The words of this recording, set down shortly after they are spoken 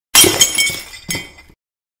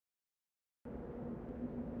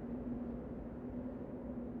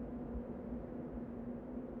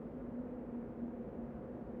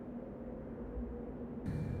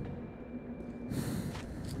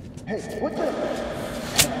Hey, what the?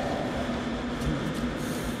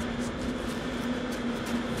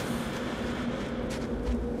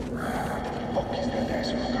 Fuck is that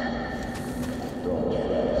ass fucker? Don't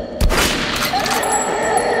fret.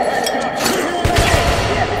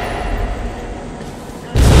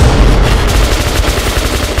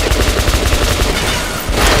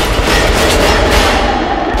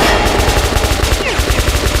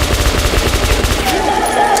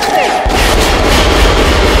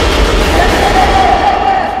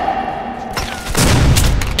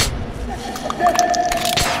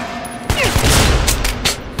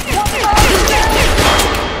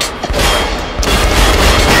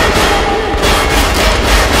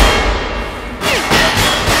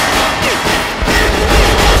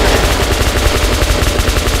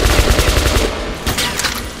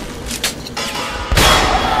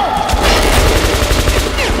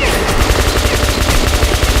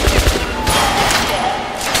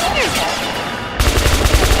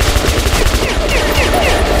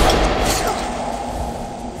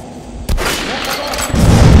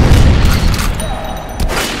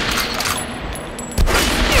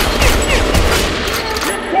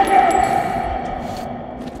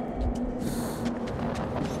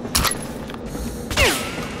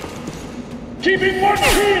 Keeping one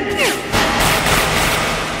team!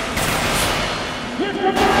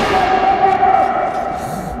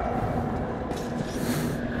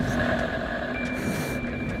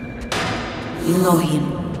 You know him,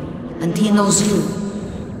 and he knows you.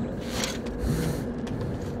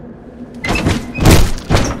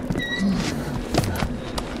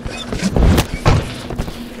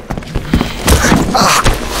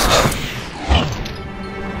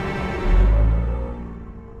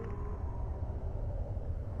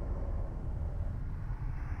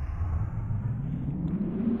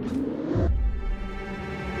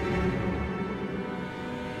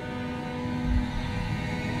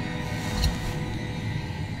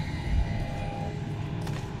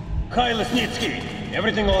 Hi, Lesnitsky.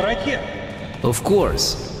 Everything all right here? Of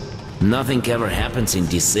course. Nothing ever happens in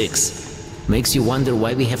D6. Makes you wonder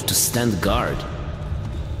why we have to stand guard.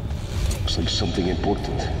 Looks like something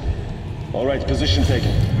important. All right, position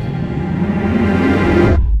taken.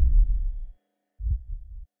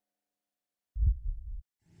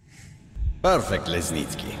 Perfect,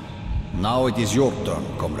 Lesnitsky. Now it is your turn,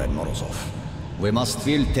 Comrade Morozov. We must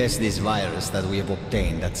field test this virus that we have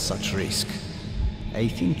obtained at such risk. I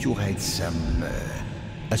think you had some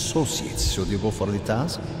associates. Should you go for the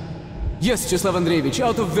task? Yes, Cheslav Andreevich,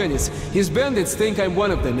 out of Venice. His bandits think I'm one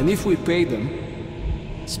of them, and if we pay them...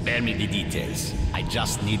 Spare me the details. I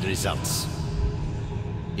just need results.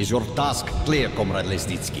 Is your task clear, Comrade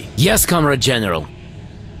Lesnitsky? Yes, Comrade General.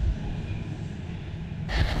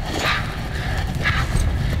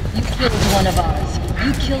 You killed one of ours.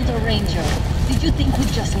 You killed a ranger. Did you think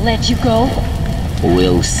we'd just let you go?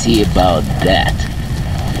 We'll see about that.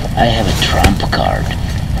 I have a trump card.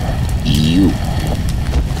 You.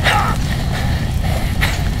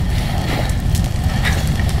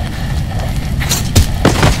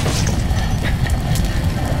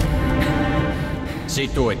 See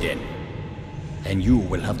to it then. And you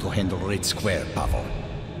will have to handle Red Square, Pavel.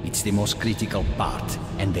 It's the most critical part,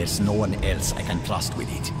 and there's no one else I can trust with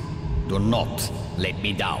it. Do not let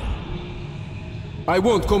me down. I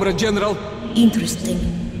won't, Comrade General.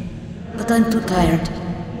 Interesting. But I'm too tired.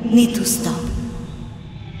 Need to stop.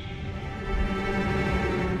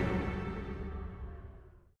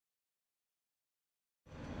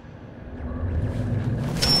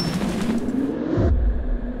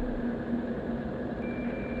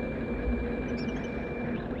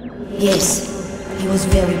 Yes, he was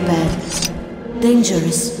very bad.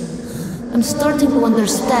 Dangerous. I'm starting to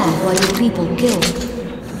understand why you people killed.